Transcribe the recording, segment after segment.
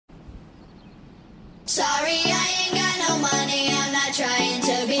Sorry, I ain't got no money, I'm not trying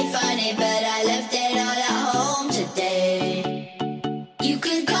to be funny, but I left it all at home today. You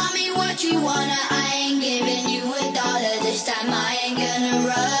can call me what you wanna, I ain't giving you $1 this time, I ain't gonna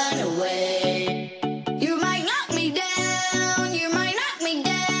run away. You might knock me down, you might knock me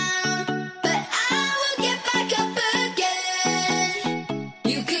down, but I will get back up again.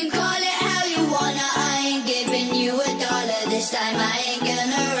 You can call it how you wanna, I ain't giving you $1 this time, I ain't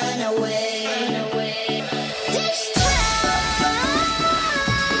gonna run away.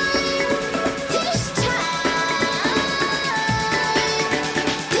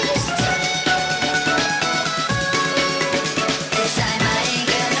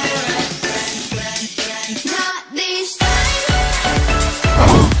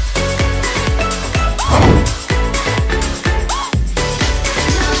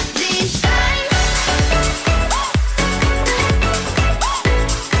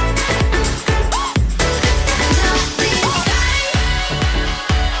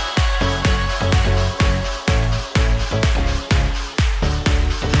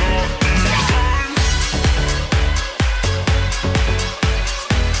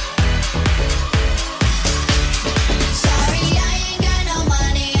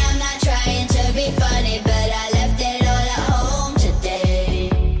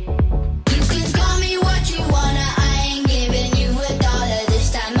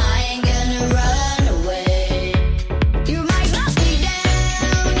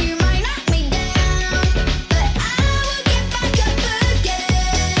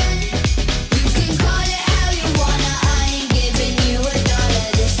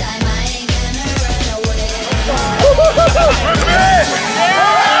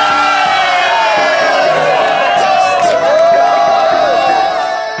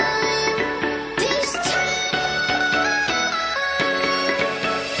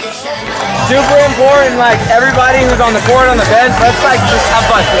 Super important, like everybody who's on the court, on the bench, let's like just have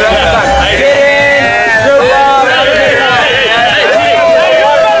fun. Get in, group up, have a good time.